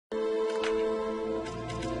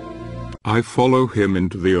I follow him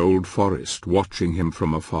into the old forest, watching him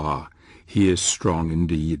from afar. He is strong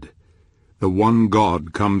indeed. The one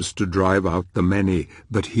God comes to drive out the many,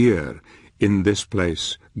 but here, in this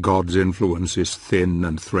place, God's influence is thin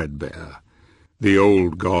and threadbare. The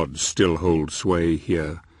old gods still hold sway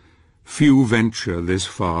here. Few venture this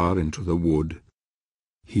far into the wood.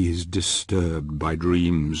 He is disturbed by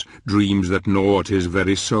dreams, dreams that gnaw at his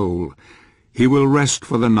very soul. He will rest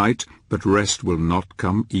for the night, but rest will not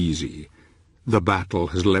come easy. The battle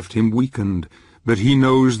has left him weakened, but he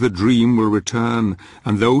knows the dream will return,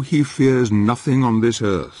 and though he fears nothing on this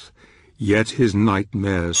earth, yet his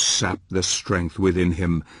nightmares sap the strength within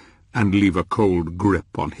him and leave a cold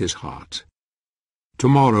grip on his heart.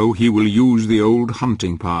 Tomorrow he will use the old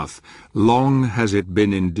hunting path. Long has it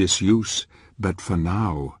been in disuse, but for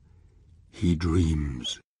now he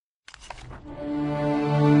dreams.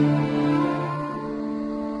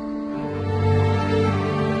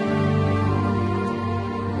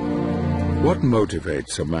 What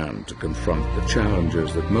motivates a man to confront the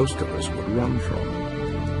challenges that most of us would run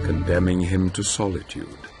from? Condemning him to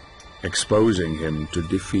solitude, exposing him to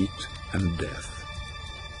defeat and death.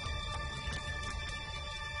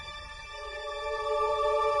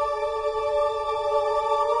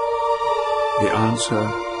 The answer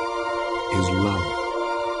is love,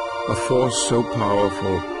 a force so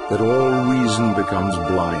powerful that all reason becomes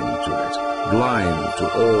blind to it, blind to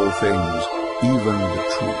all things, even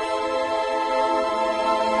the truth.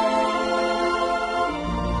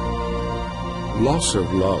 Loss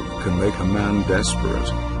of love can make a man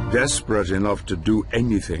desperate, desperate enough to do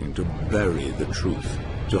anything to bury the truth,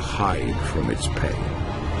 to hide from its pain.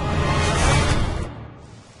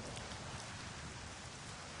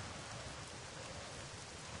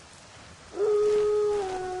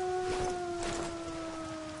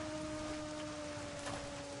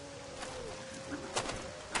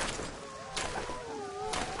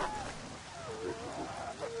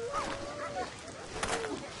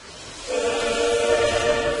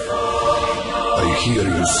 Here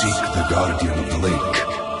you seek the guardian of the lake.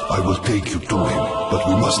 I will take you to him, but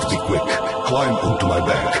we must be quick. Climb onto my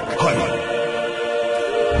back. Hurry!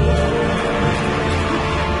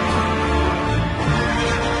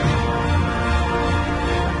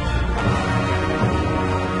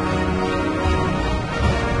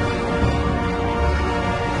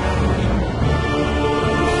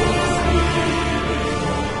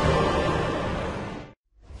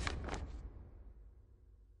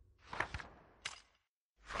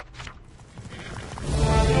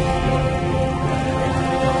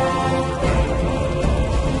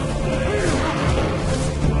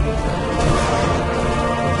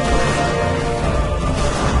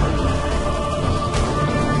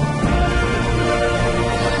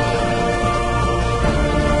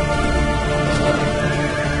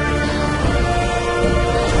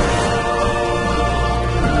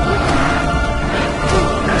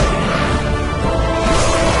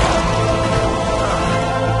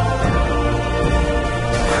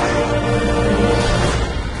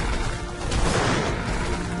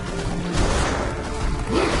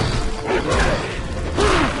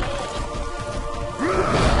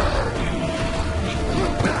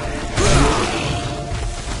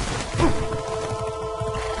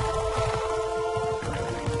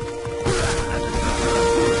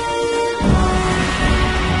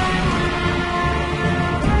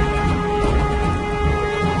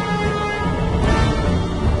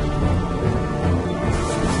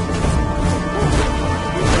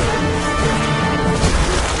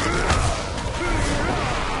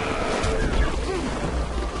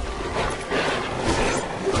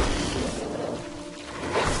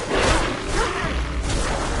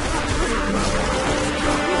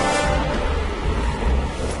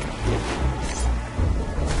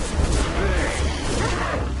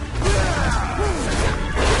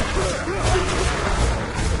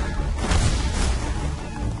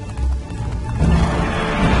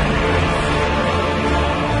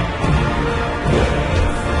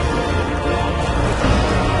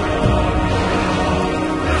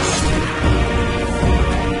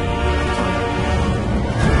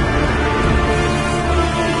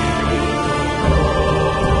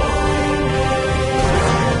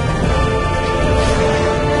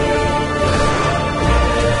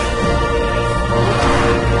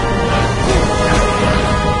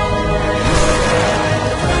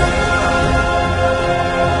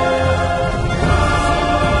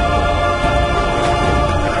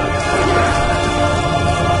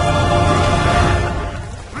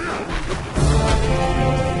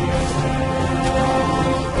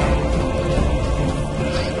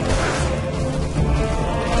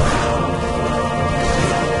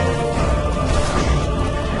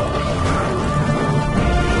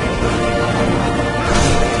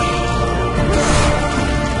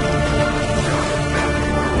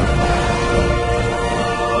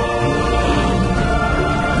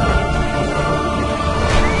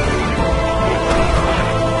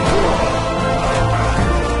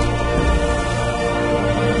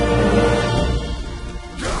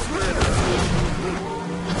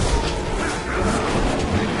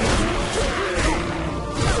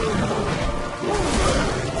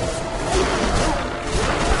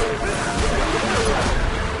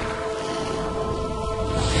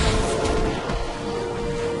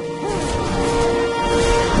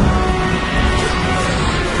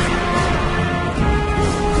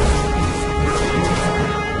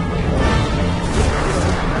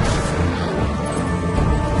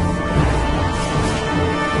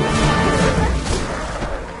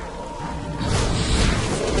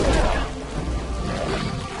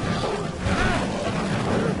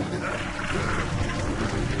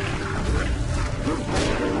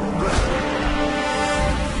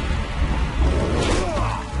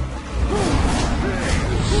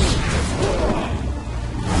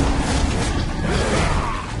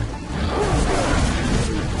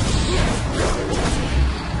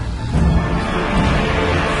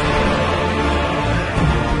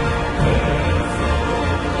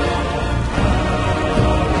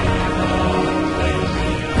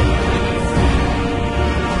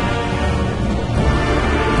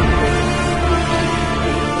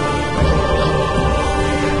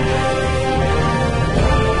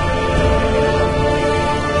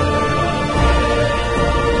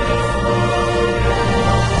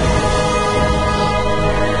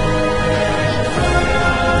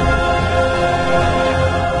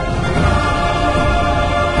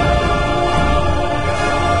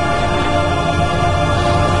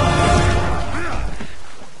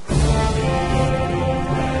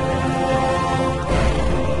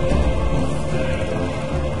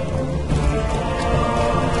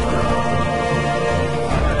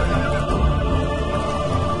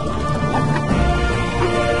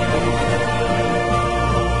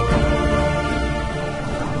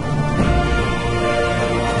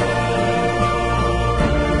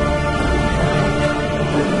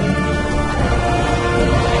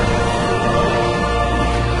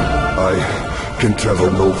 I can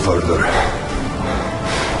travel no further.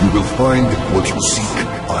 You will find what you seek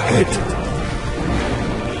ahead.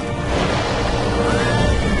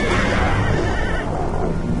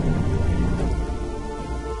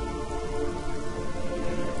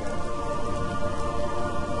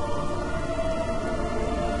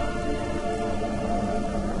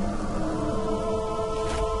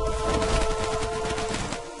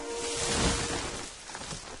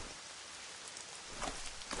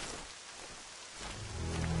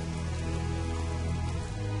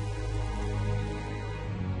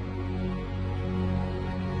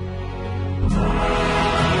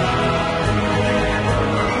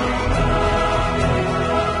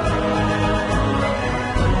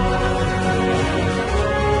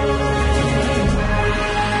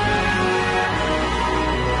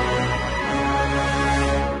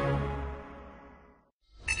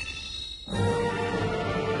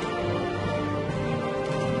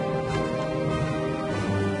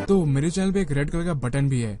 तो मेरे channel पे एक red colour का button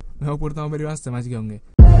भी है, मैं वो पढ़ता हूँ, मेरी बात समझ गए होंगे।